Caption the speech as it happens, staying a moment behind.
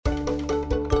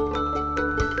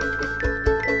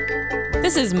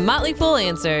This is Motley Fool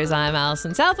Answers. I'm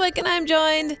Allison Southwick, and I'm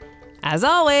joined, as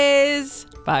always,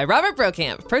 by Robert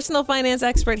Brokamp, personal finance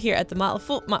expert here at the Motley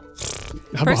Fool.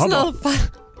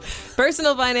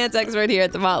 Personal finance expert here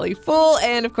at the Motley Fool,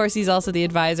 and of course, he's also the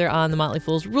advisor on the Motley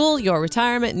Fool's Rule Your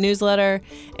Retirement newsletter.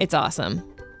 It's awesome.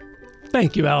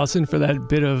 Thank you, Allison, for that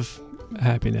bit of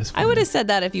happiness. I would have said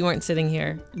that if you weren't sitting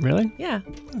here. Really? Yeah.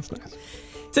 That's nice.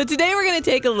 So today we're going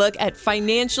to take a look at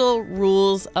financial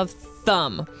rules of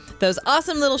thumb. Those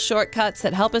awesome little shortcuts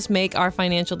that help us make our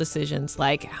financial decisions,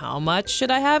 like how much should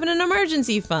I have in an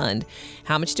emergency fund?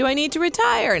 How much do I need to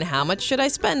retire? And how much should I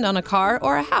spend on a car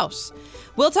or a house?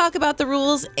 We'll talk about the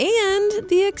rules and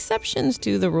the exceptions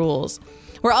to the rules.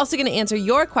 We're also going to answer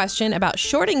your question about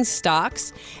shorting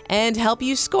stocks and help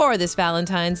you score this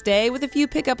Valentine's Day with a few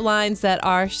pickup lines that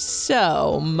are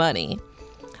so money.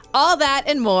 All that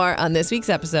and more on this week's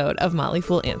episode of Motley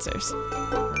Fool Answers.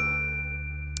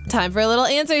 Time for a little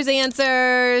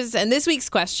answers. And this week's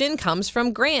question comes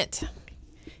from Grant.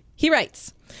 He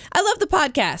writes, I love the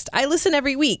podcast. I listen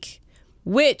every week,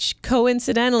 which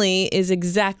coincidentally is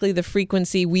exactly the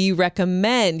frequency we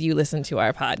recommend you listen to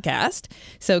our podcast.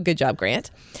 So good job,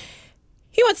 Grant.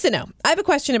 He wants to know, I have a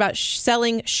question about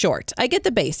selling short. I get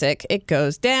the basic. It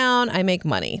goes down. I make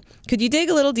money. Could you dig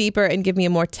a little deeper and give me a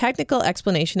more technical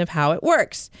explanation of how it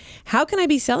works? How can I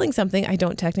be selling something I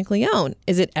don't technically own?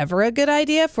 Is it ever a good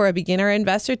idea for a beginner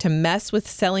investor to mess with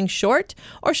selling short,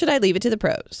 or should I leave it to the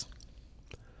pros?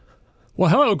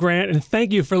 Well, hello, Grant, and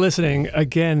thank you for listening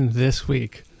again this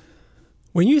week.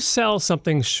 When you sell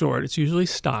something short, it's usually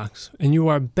stocks, and you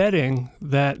are betting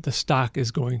that the stock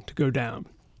is going to go down.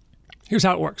 Here's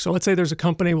how it works. So let's say there's a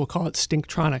company, we'll call it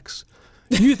Stinktronics.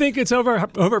 You think it's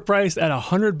overpriced at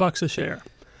 $100 a share.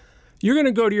 You're going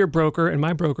to go to your broker, and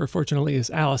my broker, fortunately, is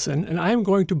Allison, and I'm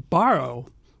going to borrow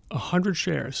 100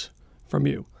 shares from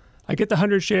you. I get the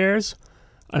 100 shares,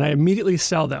 and I immediately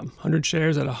sell them. 100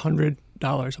 shares at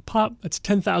 $100 a pop. That's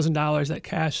 $10,000. That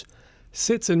cash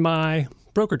sits in my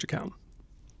brokerage account.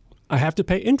 I have to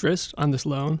pay interest on this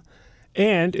loan,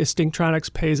 and if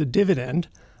Stinktronics pays a dividend,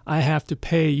 I have to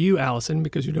pay you, Allison,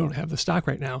 because you don't have the stock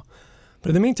right now. But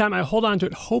in the meantime, I hold on to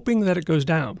it hoping that it goes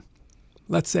down.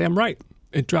 Let's say I'm right.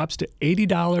 It drops to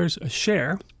 $80 a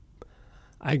share.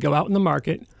 I go out in the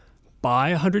market,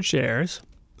 buy 100 shares.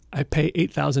 I pay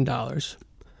 $8,000.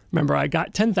 Remember, I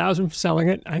got $10,000 for selling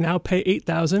it. I now pay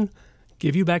 $8,000.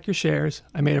 Give you back your shares.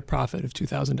 I made a profit of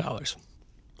 $2,000.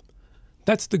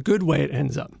 That's the good way it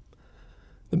ends up.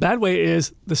 The bad way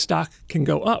is the stock can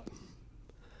go up.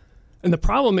 And the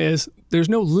problem is there's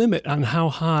no limit on how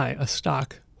high a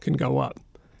stock can go up.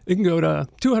 It can go to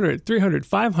 200, 300,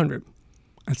 500.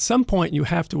 At some point, you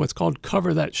have to what's called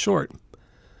cover that short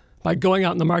by going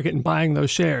out in the market and buying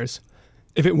those shares.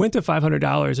 If it went to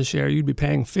 $500 a share, you'd be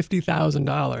paying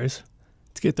 $50,000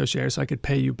 to get those shares so I could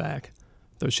pay you back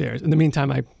those shares. In the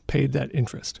meantime, I paid that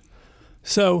interest.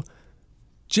 So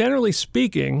generally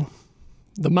speaking,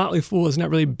 the Motley Fool is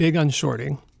not really big on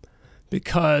shorting,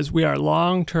 because we are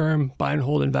long-term buy and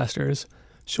hold investors.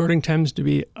 Shorting tends to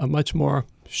be a much more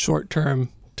short-term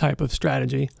type of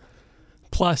strategy.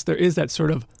 Plus, there is that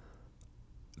sort of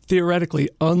theoretically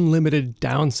unlimited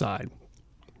downside.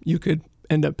 You could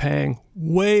end up paying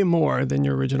way more than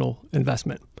your original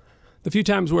investment. The few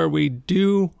times where we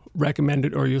do recommend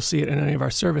it, or you'll see it in any of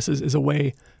our services, is a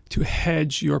way to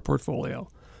hedge your portfolio.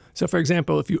 So, for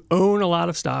example, if you own a lot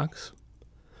of stocks,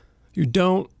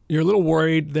 you're a little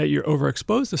worried that you're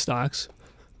overexposed to stocks,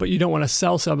 but you don't want to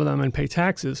sell some of them and pay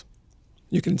taxes.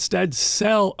 You can instead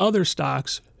sell other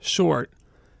stocks short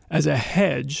as a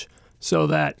hedge so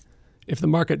that if the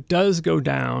market does go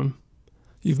down,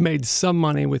 you've made some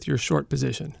money with your short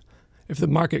position. If the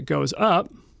market goes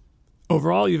up,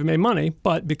 overall you've made money,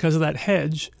 but because of that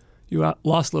hedge, you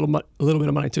lost a little bit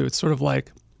of money too. It's sort of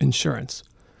like insurance.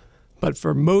 But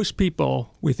for most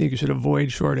people, we think you should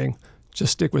avoid shorting.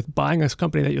 Just stick with buying a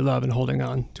company that you love and holding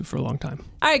on to for a long time.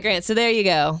 All right, Grant, so there you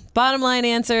go. Bottom line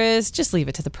answer is just leave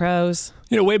it to the pros.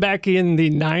 You know, way back in the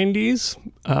 90s,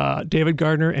 David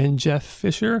Gardner and Jeff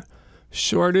Fisher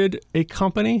shorted a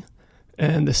company,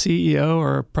 and the CEO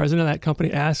or president of that company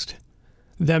asked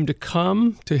them to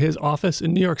come to his office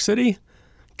in New York City.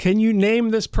 Can you name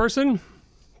this person?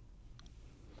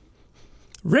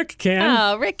 Rick can.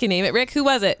 Oh, Rick can name it. Rick, who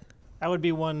was it? That would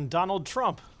be one Donald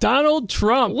Trump. Donald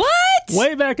Trump. What?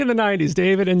 Way back in the 90s,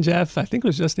 David and Jeff, I think it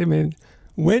was just him,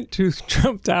 went to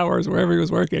Trump Towers, wherever he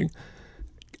was working,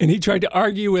 and he tried to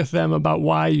argue with them about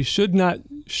why you should not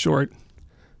short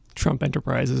Trump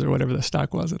Enterprises or whatever the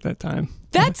stock was at that time.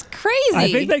 That's crazy.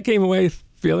 I think they came away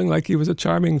feeling like he was a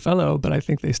charming fellow, but I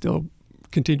think they still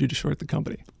continued to short the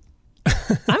company.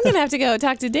 I'm going to have to go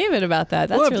talk to David about that.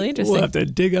 That's really interesting. We'll have to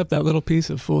dig up that little piece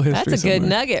of full history. That's a good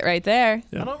nugget right there.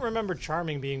 Yeah. I don't remember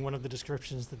charming being one of the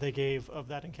descriptions that they gave of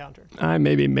that encounter. I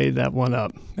maybe made that one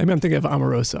up. Maybe I'm thinking of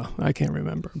Omarosa. I can't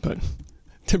remember. But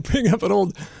to bring up an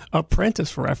old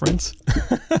Apprentice reference.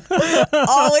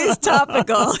 Always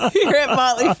topical here at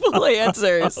Motley Fool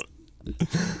Answers.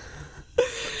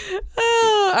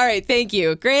 Oh, all right. Thank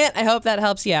you, Grant. I hope that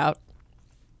helps you out.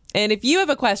 And if you have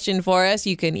a question for us,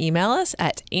 you can email us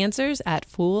at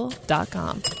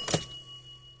answers@fool.com.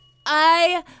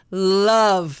 I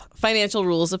love financial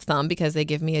rules of thumb because they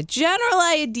give me a general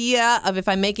idea of if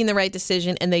I'm making the right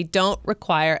decision, and they don't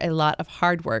require a lot of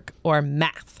hard work or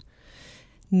math.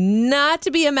 Not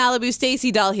to be a Malibu Stacy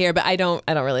doll here, but I don't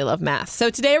really love math. So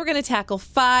today we're going to tackle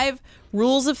 5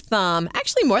 rules of thumb,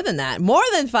 actually more than that, more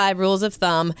than 5 rules of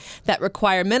thumb that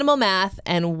require minimal math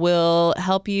and will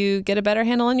help you get a better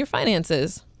handle on your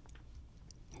finances.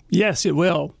 Yes, it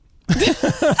will.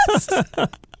 Sometimes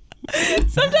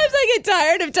I get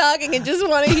tired of talking and just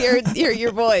want to hear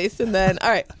your voice, and then all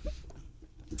right,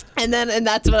 and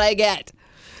that's what I get.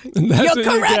 That's You're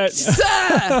correct,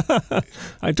 sir.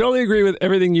 I totally agree with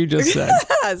everything you just said.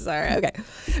 Sorry. Okay.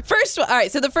 All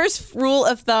right. So the first rule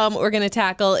of thumb we're going to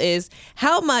tackle is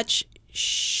how much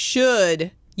should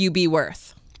you be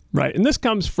worth? Right. And this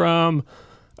comes from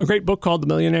a great book called The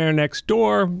Millionaire Next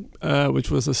Door, which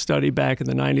was a study back in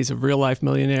the 90s of real-life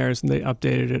millionaires, and they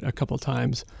updated it a couple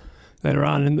times later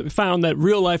on, and found that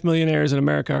real-life millionaires in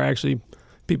America are actually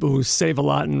people who save a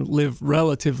lot and live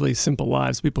relatively simple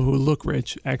lives. People who look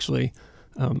rich actually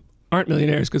aren't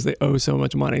millionaires because they owe so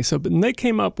much money. So but they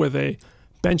came up with a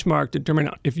benchmark to determine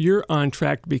if you're on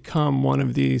track to become one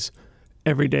of these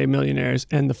everyday millionaires.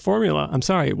 And the formula, I'm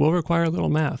sorry, it will require a little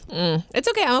math. It's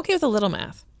okay. I'm okay with a little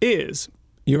math. Is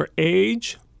your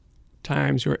age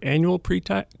times your annual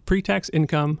pre-tax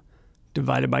income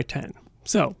divided by 10.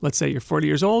 So let's say you're 40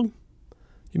 years old.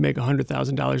 You make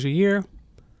 $100,000 a year.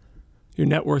 Your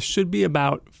net worth should be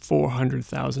about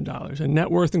 $400,000. And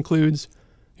net worth includes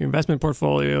your investment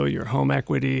portfolio, your home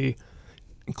equity,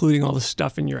 including all the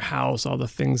stuff in your house, all the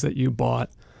things that you bought.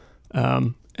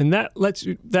 And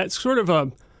that's sort of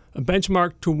a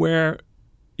benchmark to where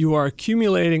you are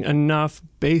accumulating enough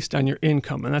based on your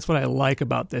income. And that's what I like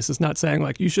about this. It's not saying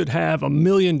like you should have $1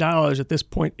 million at this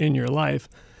point in your life.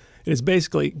 It is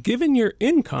basically, given your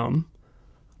income,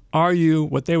 are you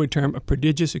what they would term a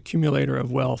prodigious accumulator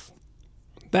of wealth?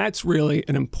 That's really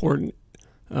an important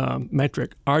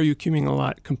metric. Are you accumulating a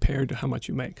lot compared to how much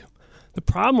you make? The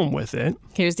problem with it...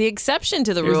 Here's the exception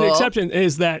to the rule. The exception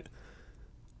is that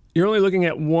you're only looking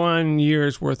at 1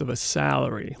 year's worth of a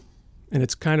salary. And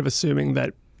it's kind of assuming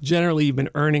that generally you've been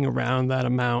earning around that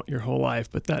amount your whole life,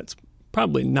 but that's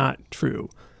probably not true.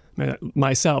 I mean,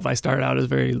 myself, I started out as a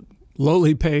very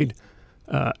lowly paid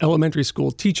elementary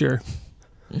school teacher.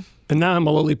 And now I'm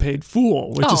a lowly paid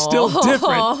fool, which is still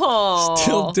different.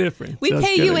 Still different. We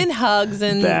pay you in hugs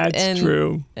and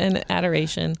true. And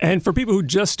adoration. And for people who are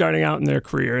just starting out in their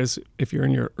careers, if you're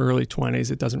in your early 20s,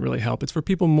 it doesn't really help. It's for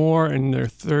people more in their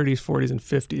 30s, 40s, and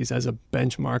 50s as a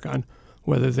benchmark on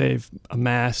whether they've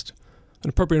amassed an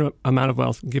appropriate amount of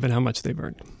wealth given how much they've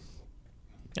earned.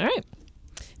 All right.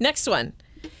 Next one.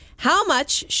 How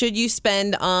much should you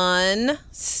spend on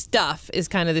stuff is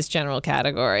kind of this general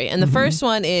category. And the first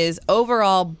one is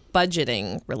overall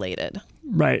budgeting related.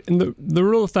 Right. And the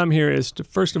rule of thumb here is to,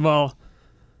 first of all,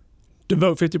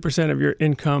 devote 50% of your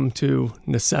income to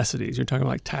necessities. You're talking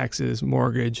like taxes,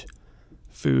 mortgage,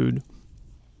 food.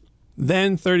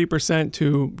 Then 30%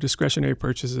 to discretionary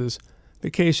purchases,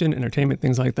 vacation, entertainment,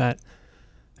 things like that.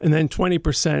 And then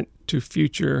 20% to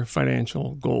future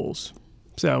financial goals.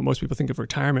 So most people think of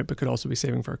retirement, but could also be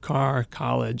saving for a car,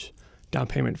 college, down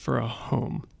payment for a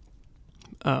home.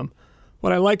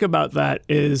 What I like about that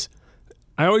is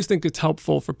I always think it's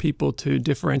helpful for people to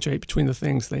differentiate between the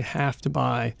things they have to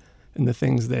buy and the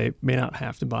things they may not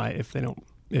have to buy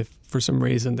if for some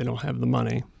reason they don't have the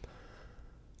money.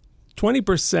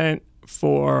 20%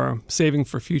 for saving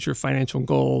for future financial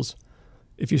goals.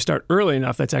 If you start early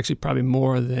enough, that's actually probably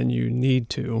more than you need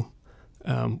to.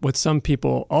 What some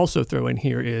people also throw in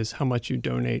here is how much you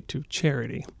donate to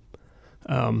charity.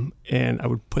 And I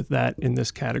would put that in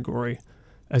this category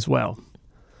as well.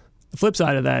 The flip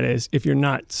side of that is if you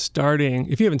haven't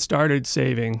started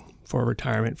saving for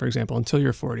retirement, for example, until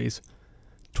your 40s,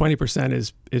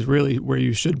 20% is really where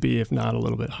you should be, if not a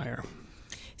little bit higher.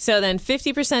 So then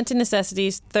 50% to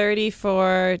necessities, 30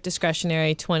 for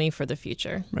discretionary, 20 for the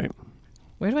future. Right.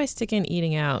 Where do I stick in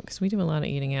eating out? Because we do a lot of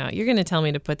eating out. You're going to tell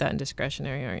me to put that in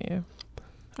discretionary, aren't you?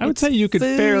 I would say you could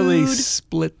fairly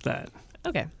split that.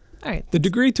 Okay. All right. The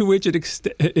degree to which it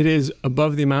is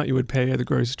above the amount you would pay at the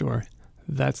grocery store,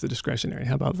 that's the discretionary.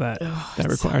 How about that? That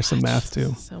requires some math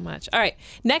too. So much. All right.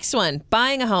 Next one,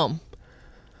 buying a home.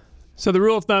 So the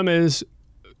rule of thumb is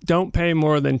don't pay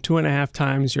more than 2.5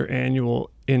 times your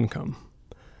annual income.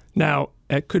 Now,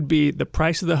 it could be the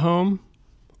price of the home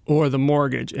or the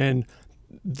mortgage. And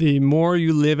the more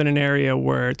you live in an area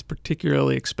where it's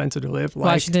particularly expensive to live, like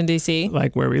Washington, D.C.,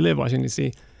 like where we live, Washington,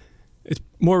 D.C., it's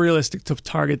more realistic to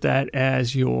target that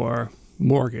as your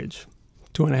mortgage,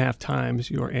 2.5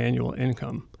 times your annual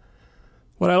income.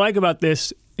 What I like about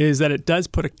this is that it does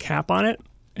put a cap on it,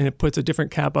 and it puts a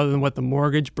different cap other than what the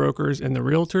mortgage brokers and the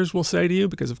realtors will say to you,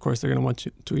 because of course they're going to want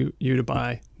you to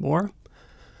buy more.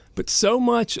 But so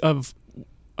much of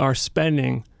our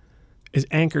spending is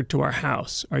anchored to our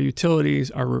house, our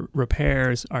utilities, our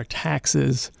repairs, our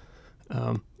taxes,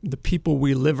 the people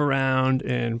we live around,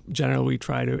 and generally we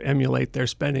try to emulate their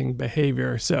spending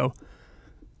behavior. So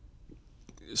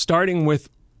starting with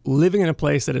living in a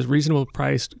place that is reasonably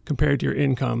priced compared to your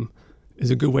income is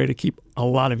a good way to keep a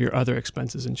lot of your other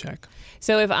expenses in check.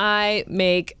 So if I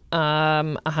make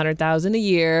 $100,000 a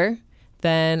year,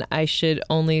 then I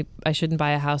shouldn't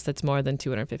buy a house that's more than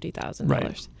 $250,000,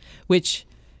 Right. Which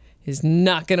is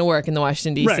not going to work in the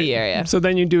Washington, D.C. Right. area. So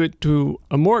then you do it to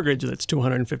a mortgage that's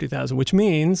 $250,000, which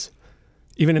means,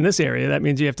 even in this area, that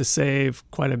means you have to save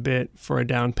quite a bit for a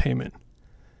down payment.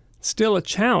 Still a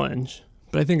challenge,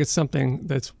 but I think it's something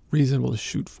that's reasonable to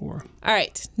shoot for. All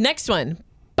right, next one,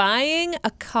 buying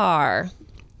a car.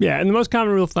 Yeah, and the most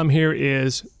common rule of thumb here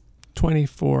is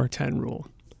 24-10 rule.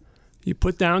 You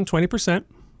put down 20%.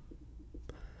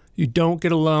 You don't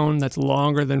get a loan that's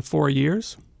longer than 4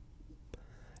 years,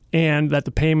 and that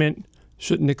the payment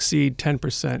shouldn't exceed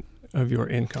 10% of your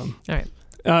income. All right.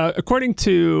 According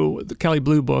to the Kelley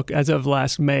Blue Book, as of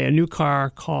last May, a new car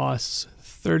costs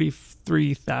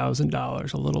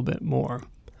 $33,000, a little bit more.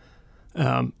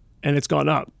 And it's gone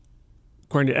up.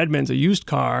 According to Edmunds, a used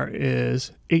car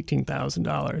is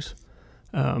 $18,000,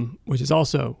 which has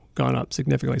also gone up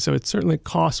significantly. So it certainly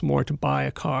costs more to buy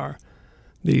a car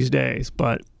these days.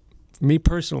 But for me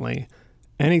personally,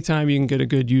 anytime you can get a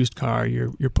good used car,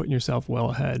 you're putting yourself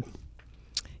well ahead.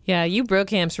 Yeah, you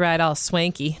Brocamps ride all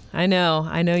swanky. I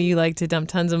know you like to dump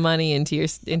tons of money into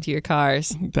your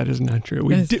cars. That is not true.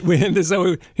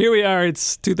 So here we are.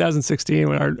 It's 2016.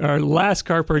 Our last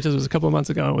car purchase was a couple of months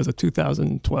ago. It was a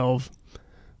 2012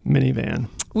 minivan.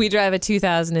 We drive a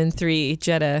 2003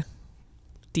 Jetta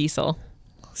diesel.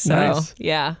 So Nice.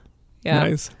 yeah.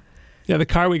 Nice. Yeah, the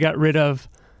car we got rid of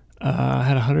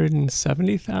had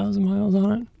 170,000 miles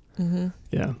on it. Mm-hmm.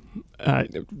 Yeah.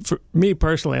 For me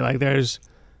personally, like there's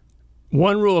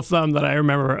one rule of thumb that I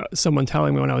remember someone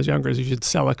telling me when I was younger is you should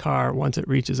sell a car once it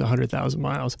reaches 100,000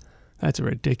 miles. That's a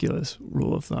ridiculous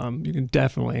rule of thumb. You can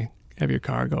definitely have your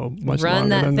car go much Run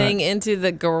longer that than thing into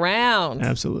the ground.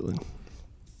 Absolutely.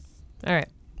 All right.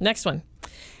 Next one.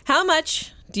 How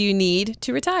much do you need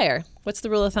to retire? What's the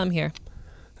rule of thumb here?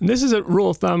 And this is a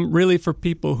rule of thumb really for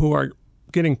people who are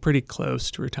getting pretty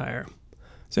close to retire.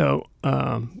 So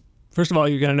first of all,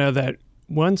 you're going to know that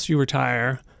once you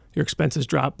retire, your expenses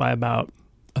drop by about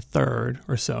a third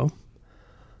or so.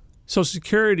 Social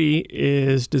Security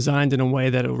is designed in a way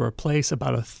that it will replace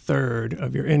about a third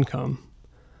of your income.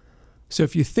 So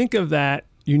if you think of that,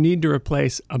 you need to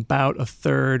replace about a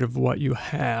third of what you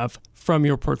have from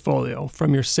your portfolio,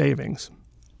 from your savings.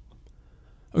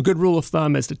 A good rule of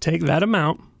thumb is to take that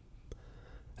amount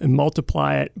and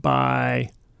multiply it by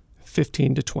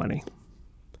 15 to 20.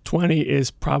 20 is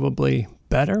probably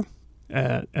better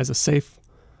as a safe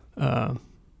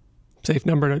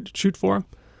number to shoot for,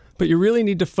 but you really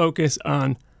need to focus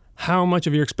on how much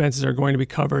of your expenses are going to be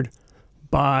covered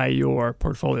by your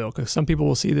portfolio, because some people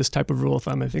will see this type of rule of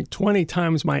thumb and think 20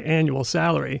 times my annual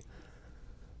salary,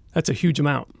 that's a huge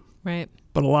amount. Right.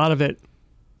 But a lot of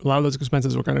those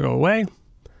expenses are going to go away,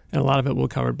 and a lot of it will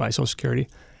be covered by Social Security.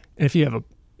 And if you have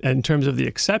in terms of the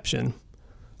exception,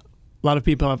 a lot of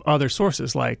people have other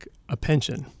sources like a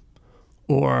pension,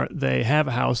 or they have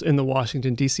a house in the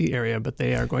Washington, D.C. area, but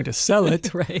they are going to sell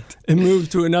it Right. and move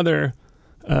to another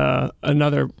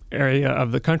area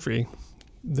of the country.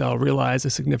 They'll realize a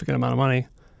significant amount of money,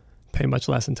 pay much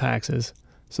less in taxes,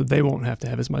 so they won't have to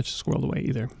have as much squirreled away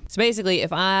either. So basically,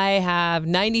 if I have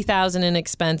 $90,000 in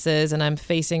expenses and I'm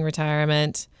facing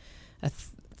retirement,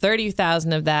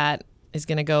 $30,000 of that is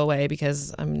going to go away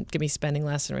because I'm going to be spending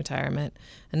less in retirement.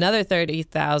 Another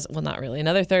 $30,000, well, not really.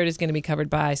 Another third is going to be covered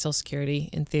by Social Security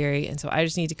in theory, and so I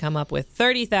just need to come up with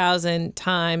 $30,000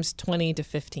 times 20 to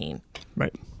 15.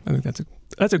 Right. I think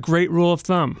that's a great rule of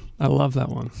thumb. I love that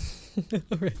one.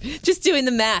 Just doing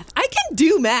the math. I can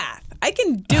do math. I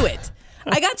can do it.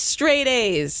 I got straight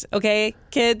A's, okay,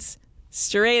 kids?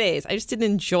 Straight A's. I just didn't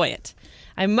enjoy it.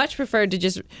 I much preferred to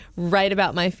just write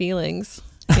about my feelings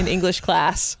in English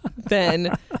class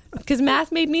than because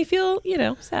math made me feel,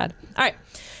 sad. All right.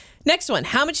 Next one.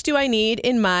 How much do I need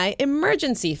in my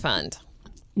emergency fund?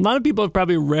 A lot of people have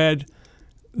probably read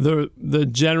the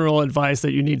general advice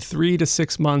that you need 3 to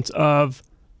 6 months of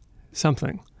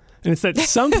something. And it's that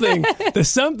something, the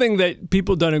something that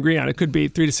people don't agree on. It could be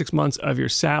 3 to 6 months of your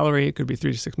salary. It could be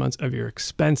 3 to 6 months of your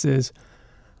expenses.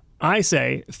 I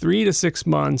say 3 to 6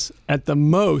 months at the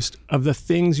most of the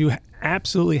things you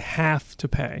absolutely have to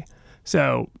pay.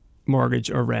 So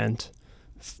mortgage or rent,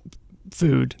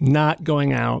 food, not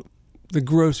going out, the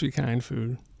grocery kind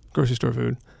food, grocery store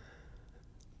food.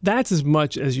 That's as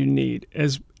much as you need.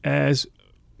 As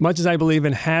much as I believe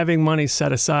in having money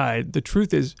set aside, the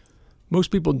truth is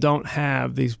most people don't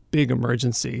have these big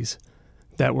emergencies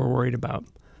that we're worried about.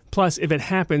 Plus, if it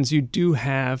happens, you do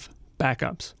have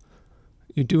backups.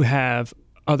 You do have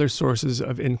other sources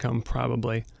of income,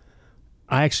 probably.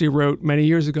 I actually wrote many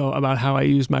years ago about how I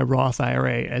use my Roth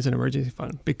IRA as an emergency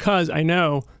fund because I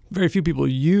know very few people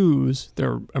use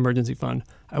their emergency fund.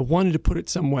 I wanted to put it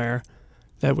somewhere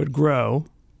that would grow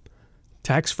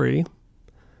tax-free.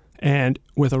 And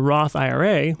with a Roth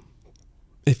IRA,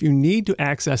 if you need to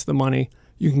access the money,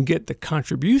 you can get the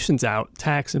contributions out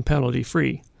tax and penalty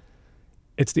free.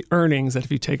 It's the earnings that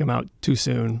if you take them out too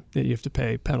soon, that you have to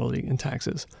pay penalty and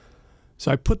taxes.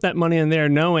 So I put that money in there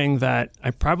knowing that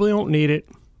I probably won't need it.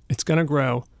 It's going to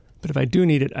grow. But if I do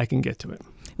need it, I can get to it.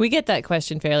 We get that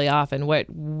question fairly often.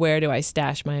 Where do I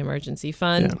stash my emergency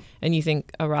fund? Yeah. And you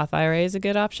think a Roth IRA is a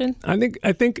good option? I mean,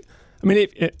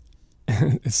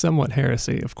 it's somewhat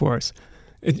heresy, of course.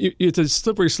 It's a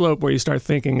slippery slope where you start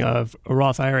thinking of a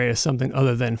Roth IRA as something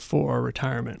other than for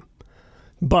retirement.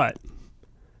 But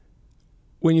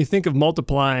when you think of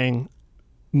multiplying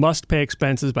must-pay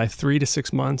expenses by 3 to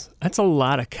 6 months, that's a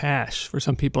lot of cash for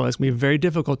some people. It's going to be very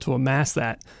difficult to amass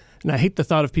that. And I hate the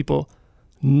thought of people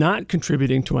not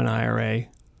contributing to an IRA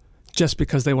just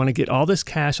because they want to get all this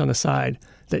cash on the side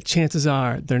that chances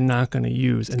are they're not going to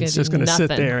use. And it's just going to sit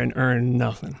there and earn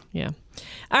nothing. Yeah.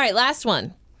 All right, last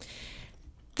one.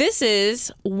 This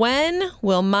is, when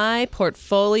will my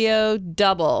portfolio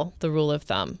double the rule of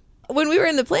thumb? When we were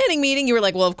in the planning meeting, you were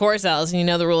like, well, of course, Allison, you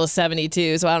know the rule is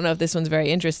 72, so I don't know if this one's very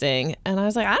interesting. And I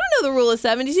was like, I don't know the rule of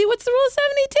 72. What's the rule of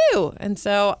 72? And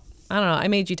so, I don't know. I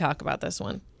made you talk about this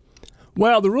one.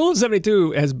 Well, the rule of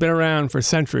 72 has been around for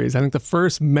centuries. I think the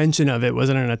first mention of it was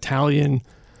in an Italian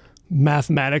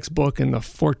mathematics book in the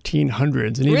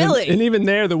 1400s. And Really? And even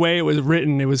there, the way it was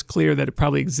written, it was clear that it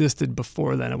probably existed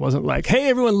before then. It wasn't like, hey,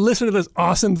 everyone, listen to this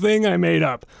awesome thing I made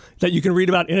up that you can read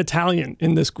about in Italian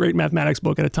in this great mathematics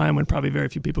book at a time when probably very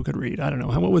few people could read. I don't know.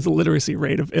 What was the literacy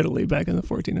rate of Italy back in the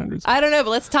 1400s? I don't know,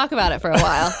 but let's talk about it for a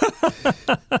while.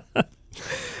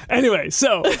 Anyway,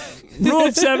 so rule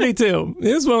of 72.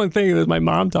 This is one thing that my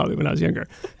mom taught me when I was younger.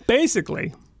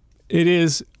 Basically,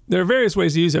 there are various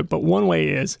ways to use it, but one way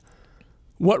is,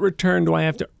 what return do I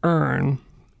have to earn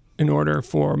in order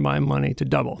for my money to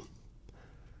double?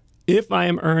 If I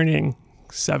am earning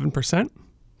 7%,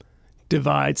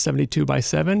 divide 72 by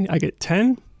 7, I get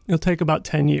 10. It'll take about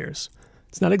 10 years.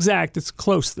 It's not exact. It's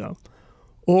close, though.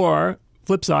 Or,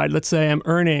 flip side, let's say I'm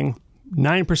earning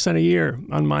 9% a year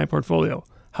on my portfolio.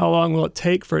 How long will it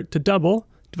take for it to double?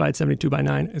 Divide 72 by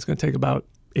 9. It's going to take about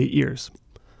 8 years.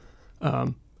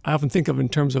 I often think of in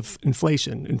terms of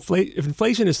inflation. If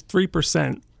inflation is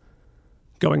 3%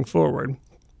 going forward,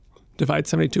 divide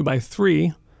 72 by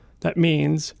 3, that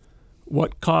means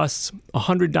what costs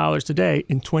 $100 today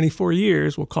in 24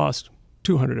 years will cost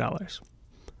 $200.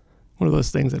 One of those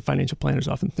things that financial planners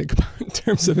often think about in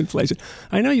terms of inflation.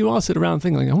 I know you all sit around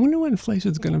thinking, I wonder what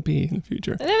inflation is going to be in the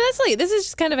future. This is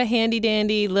just kind of a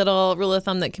handy-dandy little rule of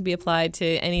thumb that can be applied to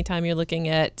any time you're looking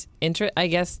at interest, I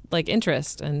guess, like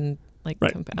interest and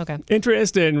right. Okay.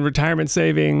 Interest and retirement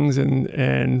savings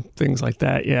and things like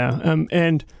that, yeah.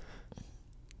 And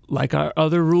like our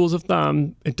other rules of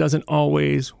thumb, it doesn't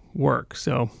always work.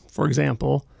 So, for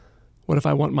example, what if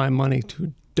I want my money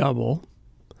to double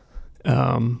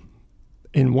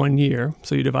in 1 year?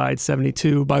 So you divide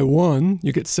 72 by 1,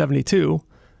 you get 72.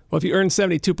 Well, if you earn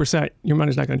 72%, your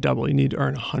money's not going to double. You need to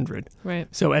earn 100. Right.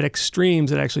 So at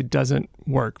extremes, it actually doesn't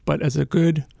work. But as a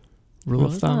good rule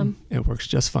of thumb, it works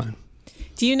just fine.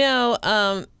 Do you know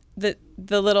the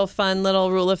little fun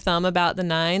little rule of thumb about the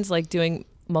nines, like doing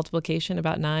multiplication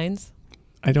about nines?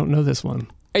 I don't know this one.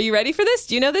 Are you ready for this?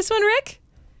 Do you know this one, Rick?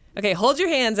 Okay, hold your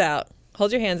hands out.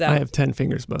 Hold your hands out. I have 10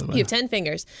 fingers, by the way. You have 10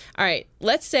 fingers. All right,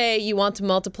 let's say you want to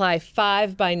multiply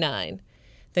 5 by 9.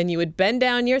 Then you would bend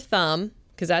down your thumb,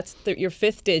 because that's your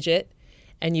fifth digit,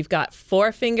 and you've got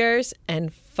 4 fingers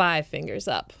and 5 fingers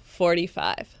up,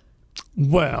 45.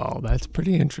 Well, that's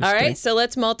pretty interesting. All right, so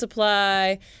let's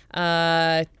multiply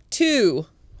 2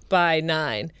 by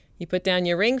 9. You put down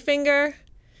your ring finger,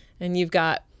 and you've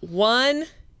got 1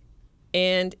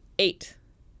 and 8.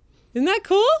 Isn't that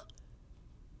cool?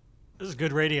 This is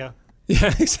good radio.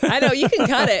 Yeah, exactly. I know, you can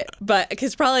cut it, but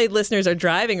because probably listeners are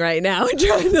driving right now and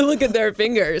trying to look at their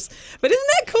fingers. But isn't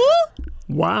that cool?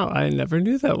 Wow, I never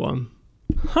knew that one.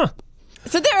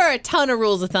 So there are a ton of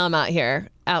rules of thumb out here.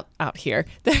 Out here.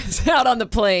 There's out on the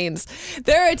plains.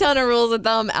 There are a ton of rules of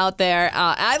thumb out there.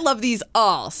 I love these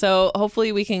all. So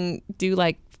hopefully we can do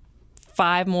like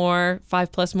 5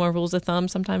 plus more rules of thumb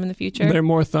sometime in the future. There are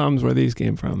more thumbs where these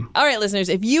came from. All right, listeners,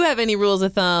 if you have any rules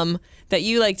of thumb that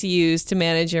you like to use to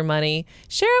manage your money,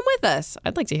 share them with us.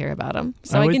 I'd like to hear about them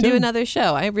so I can do another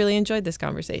show. I really enjoyed this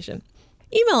conversation.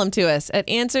 Email them to us at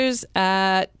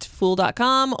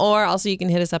answers@fool.com, or also you can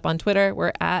hit us up on Twitter.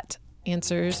 We're at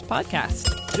Answers Podcast.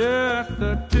 Just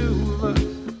the two of us.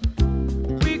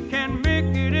 We can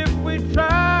make it if we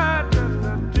try. Just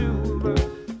the two of us.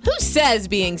 Who says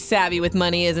being savvy with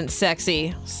money isn't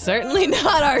sexy? Certainly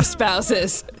not our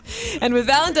spouses. And with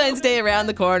Valentine's Day around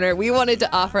the corner, we wanted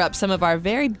to offer up some of our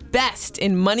very best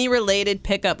in money-related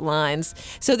pickup lines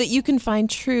so that you can find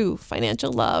true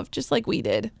financial love just like we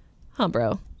did. Huh,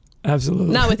 bro?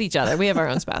 Absolutely. Not with each other. We have our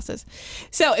own spouses.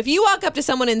 So if you walk up to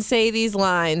someone and say these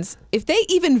lines, if they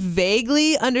even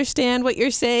vaguely understand what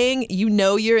you're saying, you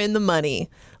know you're in the money,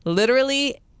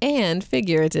 literally and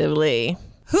figuratively.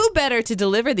 Who better to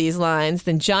deliver these lines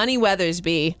than Johnny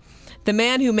Weathersby, the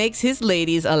man who makes his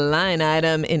ladies a line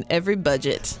item in every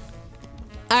budget?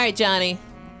 All right, Johnny,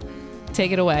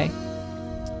 take it away.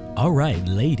 All right,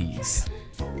 ladies.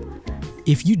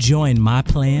 If you join my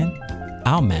plan,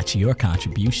 I'll match your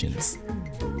contributions.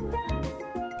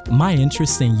 My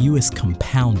interest in you is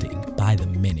compounding by the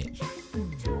minute.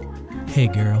 Hey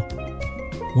girl,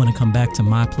 wanna come back to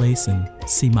my place and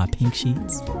see my pink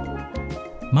sheets?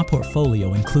 My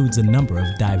portfolio includes a number of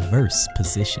diverse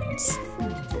positions.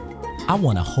 I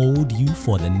wanna hold you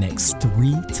for the next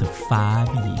 3 to 5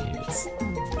 years.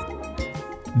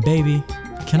 Baby,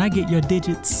 can I get your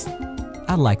digits?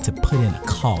 I'd like to put in a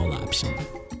call option.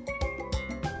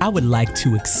 I would like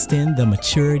to extend the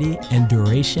maturity and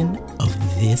duration of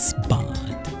this bond.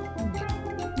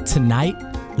 Tonight,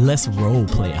 let's role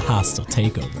play a hostile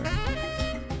takeover.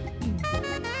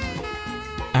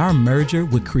 Our merger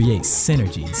would create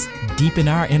synergies, deepen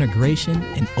our integration,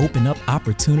 and open up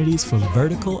opportunities for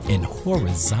vertical and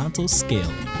horizontal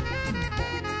scaling.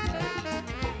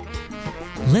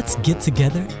 Let's get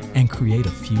together and create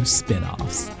a few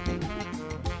spin-offs.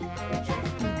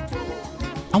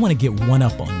 I want to get one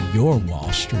up on your Wall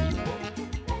Street.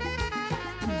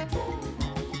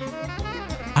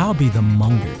 I'll be the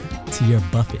Munger to your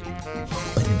Buffett,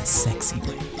 but in a sexy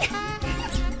way.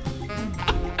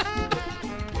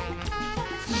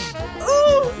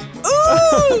 Ooh!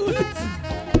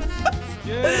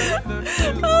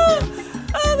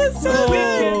 Oh, that's so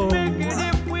good. Make it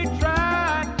if we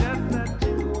try. Just the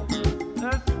two of us.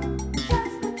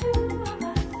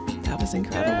 That was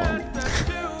incredible.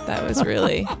 That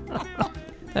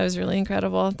was really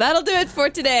incredible. That'll do it for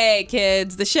today,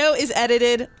 kids. The show is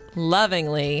edited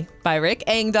lovingly by Rick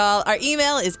Engdahl. Our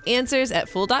email is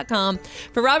answers@fool.com.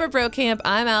 For Robert Brokamp,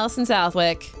 I'm Allison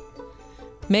Southwick.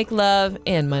 Make love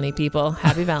and money, people.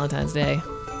 Happy Valentine's Day.